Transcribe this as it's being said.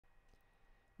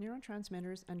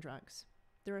Neurotransmitters and drugs.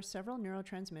 There are several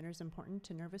neurotransmitters important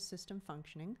to nervous system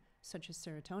functioning, such as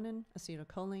serotonin,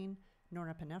 acetylcholine,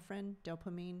 norepinephrine,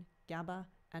 dopamine, GABA,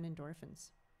 and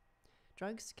endorphins.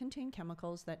 Drugs contain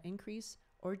chemicals that increase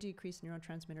or decrease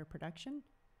neurotransmitter production,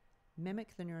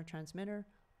 mimic the neurotransmitter,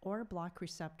 or block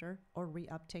receptor or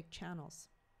reuptake channels.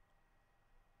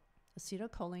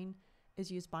 Acetylcholine is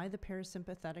used by the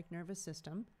parasympathetic nervous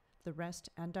system, the rest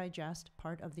and digest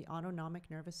part of the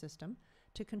autonomic nervous system,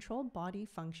 to control body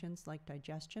functions like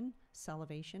digestion,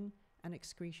 salivation, and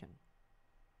excretion.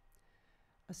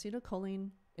 Acetylcholine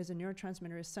is a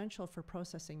neurotransmitter essential for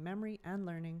processing memory and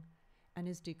learning, and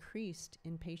is decreased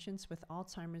in patients with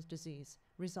Alzheimer's disease,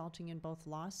 resulting in both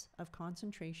loss of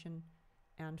concentration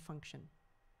and function.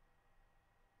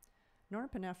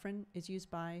 Norepinephrine is used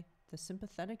by the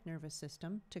sympathetic nervous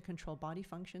system to control body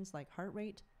functions like heart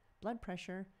rate, blood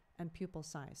pressure, and pupil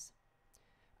size.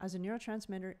 As a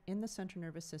neurotransmitter in the central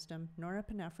nervous system,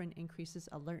 norepinephrine increases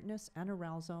alertness and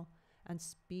arousal and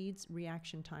speeds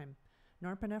reaction time.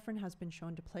 Norepinephrine has been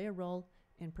shown to play a role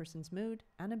in a person's mood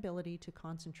and ability to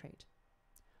concentrate.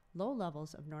 Low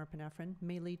levels of norepinephrine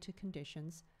may lead to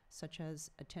conditions such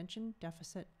as attention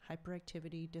deficit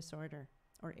hyperactivity disorder,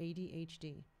 or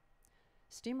ADHD.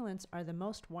 Stimulants are the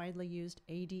most widely used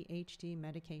ADHD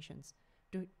medications.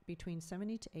 Between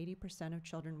 70 to 80% of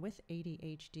children with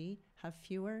ADHD have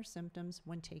fewer symptoms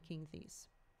when taking these.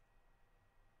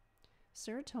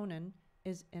 Serotonin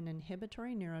is an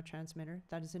inhibitory neurotransmitter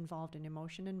that is involved in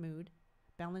emotion and mood,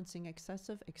 balancing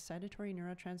excessive excitatory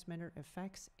neurotransmitter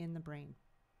effects in the brain.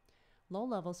 Low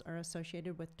levels are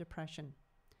associated with depression.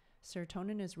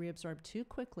 Serotonin is reabsorbed too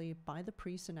quickly by the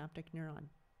presynaptic neuron.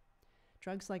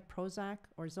 Drugs like Prozac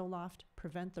or Zoloft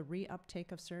prevent the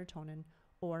reuptake of serotonin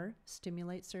or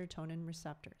stimulate serotonin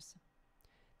receptors.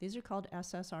 These are called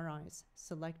SSRIs,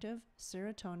 selective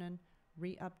serotonin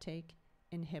reuptake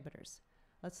inhibitors.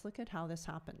 Let's look at how this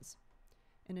happens.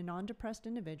 In a non-depressed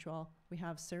individual, we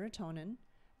have serotonin,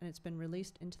 and it's been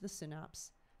released into the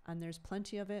synapse, and there's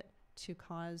plenty of it to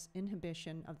cause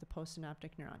inhibition of the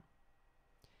postsynaptic neuron.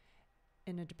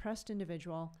 In a depressed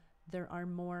individual, there are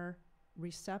more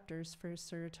receptors for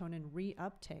serotonin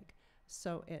reuptake,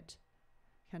 so it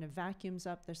kind of vacuums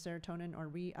up the serotonin or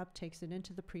reuptakes it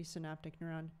into the presynaptic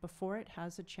neuron before it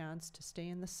has a chance to stay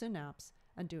in the synapse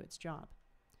and do its job.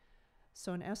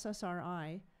 So an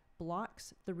SSRI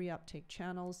blocks the reuptake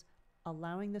channels,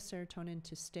 allowing the serotonin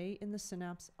to stay in the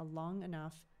synapse long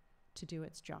enough to do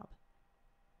its job.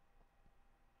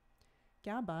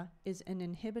 GABA is an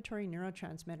inhibitory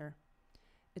neurotransmitter.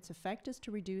 Its effect is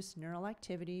to reduce neural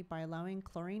activity by allowing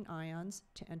chlorine ions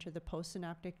to enter the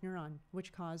postsynaptic neuron,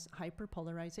 which cause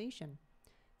hyperpolarization.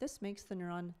 This makes the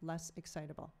neuron less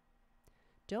excitable.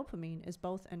 Dopamine is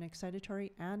both an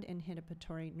excitatory and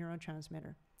inhibitory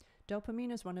neurotransmitter.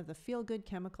 Dopamine is one of the feel-good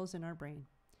chemicals in our brain.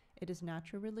 It is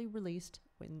naturally released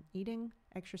when eating,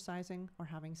 exercising, or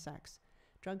having sex.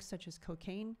 Drugs such as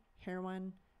cocaine,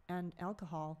 heroin, and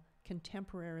alcohol can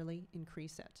temporarily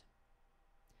increase it.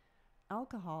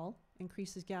 Alcohol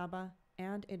increases GABA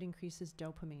and it increases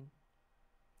dopamine.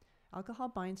 Alcohol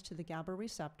binds to the GABA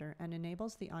receptor and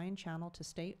enables the ion channel to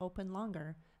stay open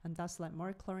longer and thus let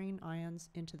more chlorine ions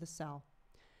into the cell.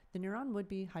 The neuron would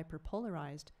be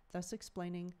hyperpolarized, thus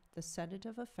explaining the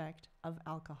sedative effect of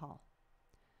alcohol.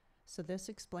 So this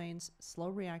explains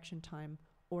slow reaction time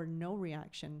or no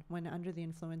reaction when under the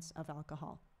influence of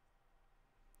alcohol.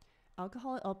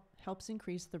 Alcohol helps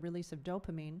increase the release of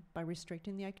dopamine by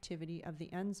restricting the activity of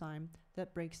the enzyme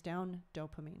that breaks down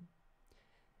dopamine,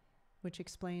 which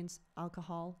explains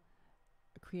alcohol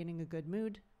creating a good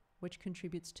mood, which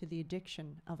contributes to the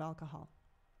addiction of alcohol.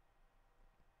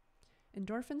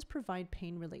 Endorphins provide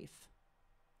pain relief.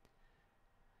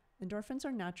 Endorphins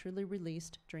are naturally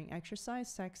released during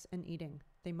exercise, sex, and eating.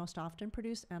 They most often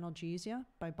produce analgesia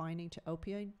by binding to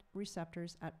opioid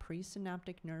receptors at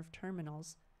presynaptic nerve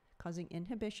terminals, causing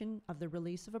inhibition of the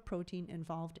release of a protein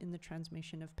involved in the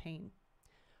transmission of pain.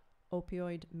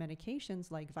 Opioid medications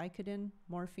like Vicodin,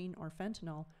 morphine, or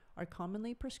fentanyl are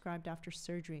commonly prescribed after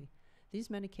surgery. These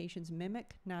medications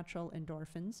mimic natural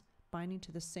endorphins, binding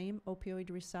to the same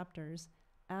opioid receptors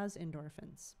as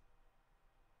endorphins.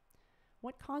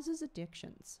 What causes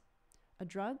addictions? A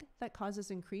drug that causes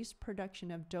increased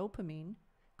production of dopamine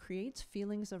creates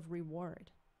feelings of reward.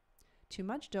 Too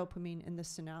much dopamine in the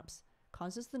synapse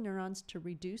causes the neurons to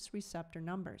reduce receptor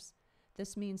numbers.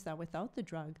 This means that without the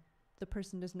drug, the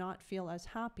person does not feel as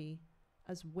happy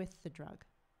as with the drug.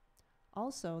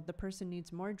 Also, the person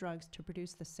needs more drugs to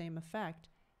produce the same effect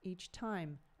each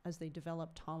time as they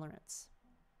develop tolerance.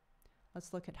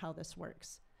 Let's look at how this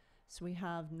works. So we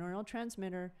have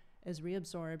neurotransmitter is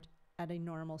reabsorbed at a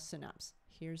normal synapse.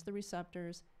 Here's the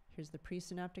receptors, here's the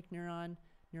presynaptic neuron,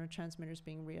 neurotransmitters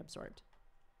being reabsorbed.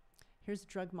 Here's the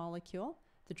drug molecule.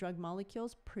 The drug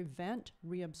molecules prevent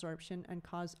reabsorption and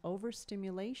cause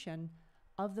overstimulation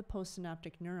of the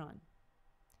postsynaptic neuron.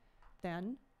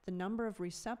 Then the number of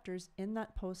receptors in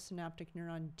that postsynaptic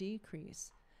neuron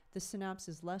decrease. The synapse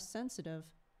is less sensitive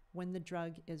when the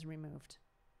drug is removed.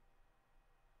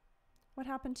 What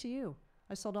happened to you?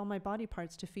 I sold all my body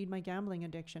parts to feed my gambling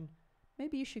addiction.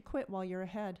 Maybe you should quit while you're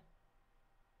ahead.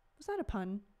 Was that a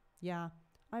pun? Yeah,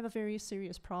 I have a very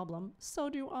serious problem. So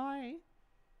do I.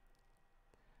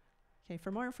 Okay,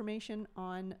 for more information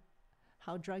on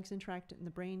how drugs interact in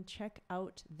the brain, check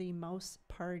out the Mouse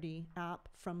Party app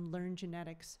from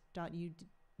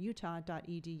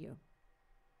learngenetics.utah.edu.